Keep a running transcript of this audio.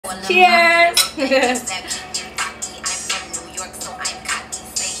Cheers!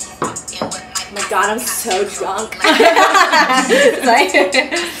 Oh my god, I'm so drunk. It's like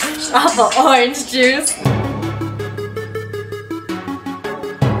off of orange juice.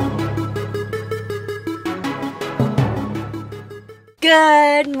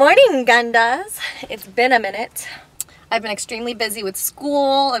 Good morning, Gandaz. It's been a minute. I've been extremely busy with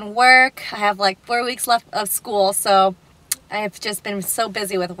school and work. I have like 4 weeks left of school, so I've just been so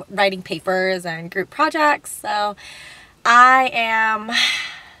busy with writing papers and group projects, so I am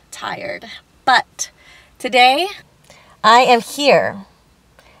tired. But today I am here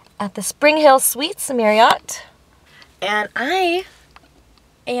at the Spring Hill Suites Marriott, and I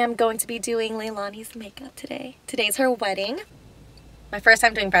am going to be doing Leilani's makeup today. Today's her wedding. My first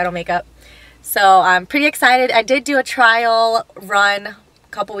time doing bridal makeup. So I'm pretty excited. I did do a trial run a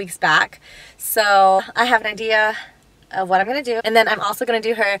couple weeks back. So I have an idea of what I'm going to do. And then I'm also going to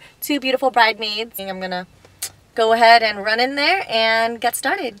do her 2 beautiful bridesmaids. I'm going to go ahead and run in there and get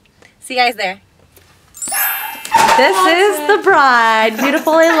started. See you guys there. This is the bride,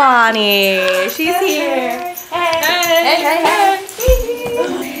 beautiful Leilani. She's here. Hey.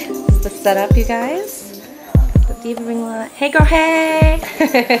 This is the setup, you guys. Diva ring light. Hey girl, hey! And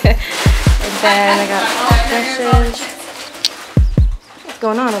then I got brushes. What's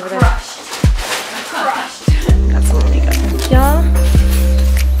going on over there? Crushed. Got some makeup here.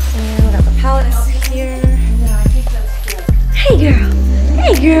 And we got the palettes here. Hey girl!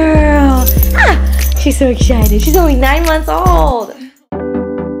 Hey girl! Ah! She's so excited. She's only 9 months old.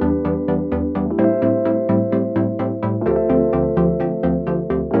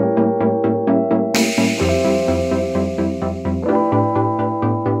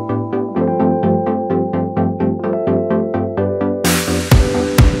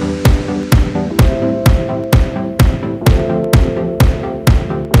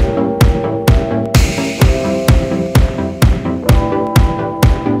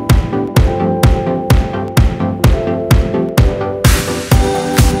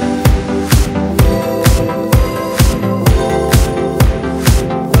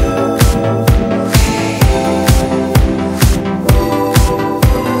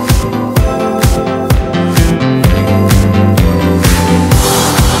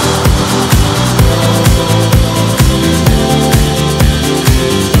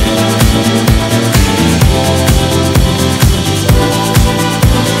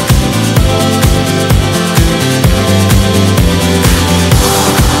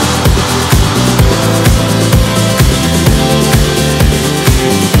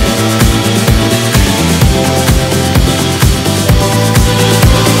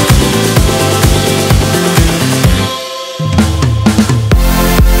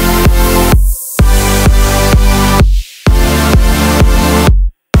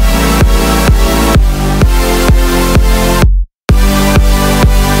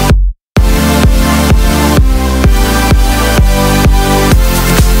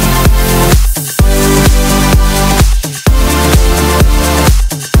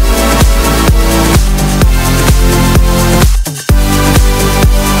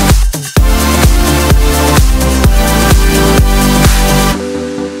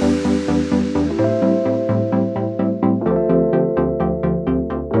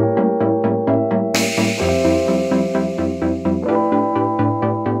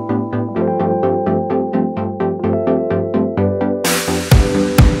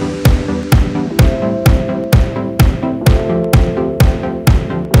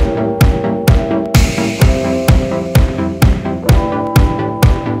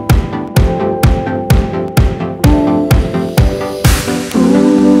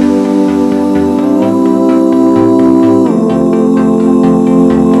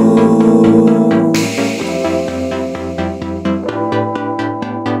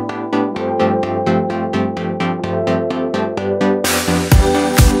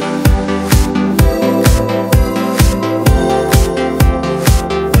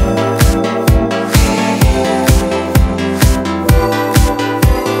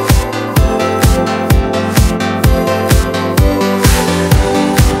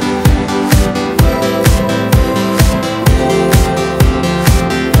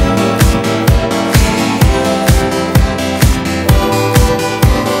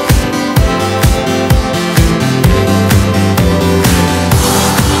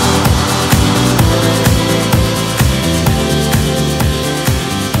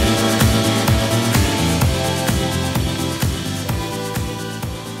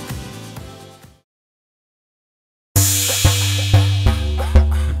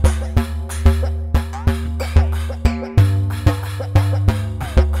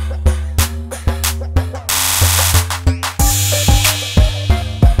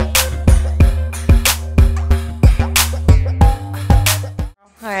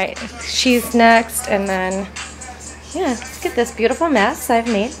 cheese next, and then, yeah, let's get this beautiful mess I've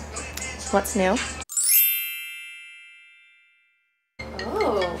made. What's new?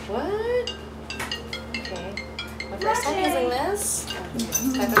 Oh, what? Okay. My first time using this.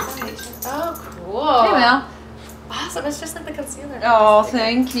 Oh, cool. Hey, Mel. Awesome. It's just like the concealer. Oh,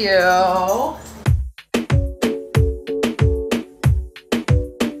 thank you.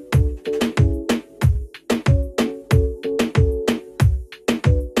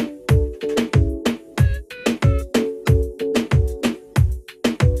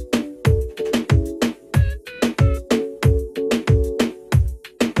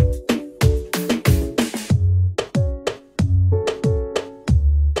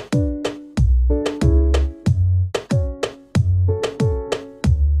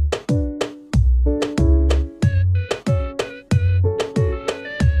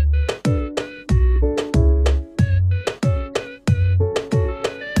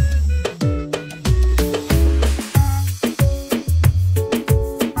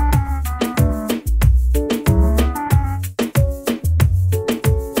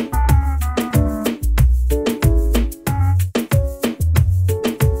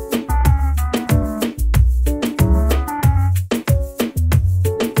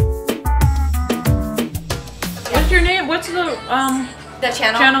 The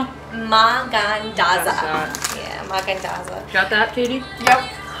channel? Magandaza. Yeah, Magandaza. Got that, Katie? Yep.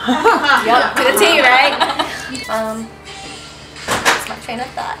 Yep, to the T, right? That's my train of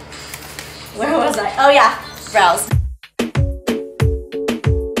thought. Where was I? Oh yeah, browse.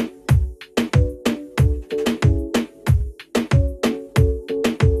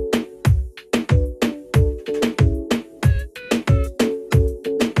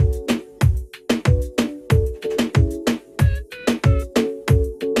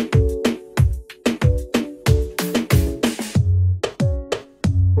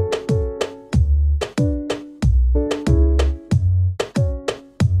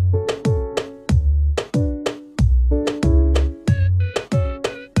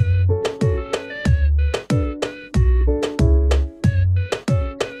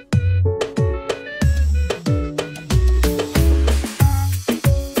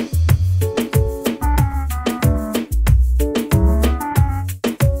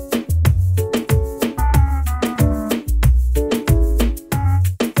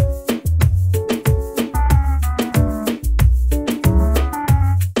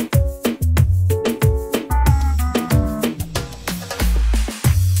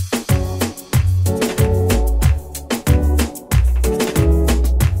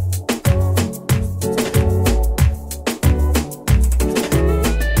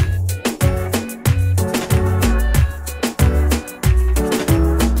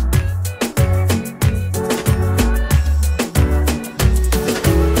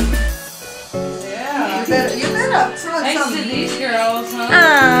 Thanks to these girls, huh?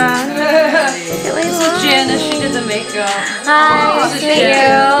 This is Janice. She did the makeup. Hi, This is thank Janice.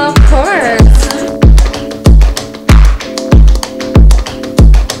 you. Of course.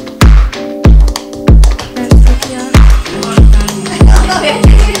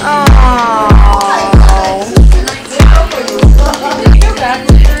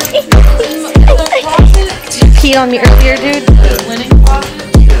 Peed on me earlier, dude.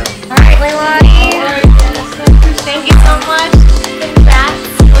 Alright, Leilani. Thank you so much. That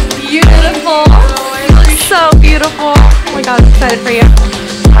was beautiful. So beautiful. Oh my god, I'm excited for you.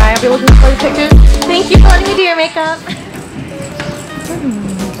 Alright, I'll be looking for the pictures. Thank you for letting me do your makeup.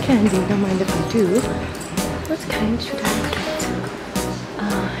 Candy, don't mind if I do. What kind should I get? I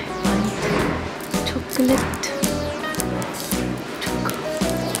like chocolate.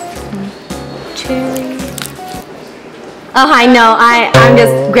 Cherry. Oh, I know. I'm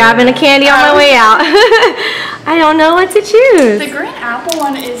just grabbing a candy on my way out. I don't know what to choose. The green apple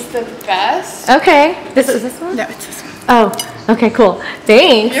one is the best. Okay. This is this one? No, it's this one. Oh, okay, cool.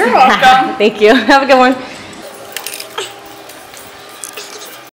 Thanks. You're welcome. Thank you. Have a good one.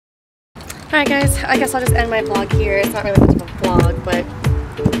 Alright guys, I guess I'll just end my vlog here. It's not really much of a vlog, but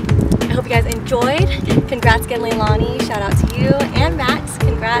I hope you guys enjoyed. Congrats again, Leilani. Shout out to you. And Max,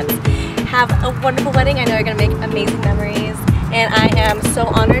 congrats. Have a wonderful wedding. I know you're going to make amazing memories. And I am so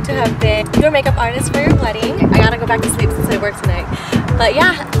honored to have been your makeup artist for your wedding. I gotta go back to sleep since I work tonight. But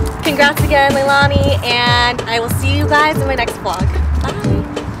yeah, congrats again, Leilani. And I will see you guys in my next vlog.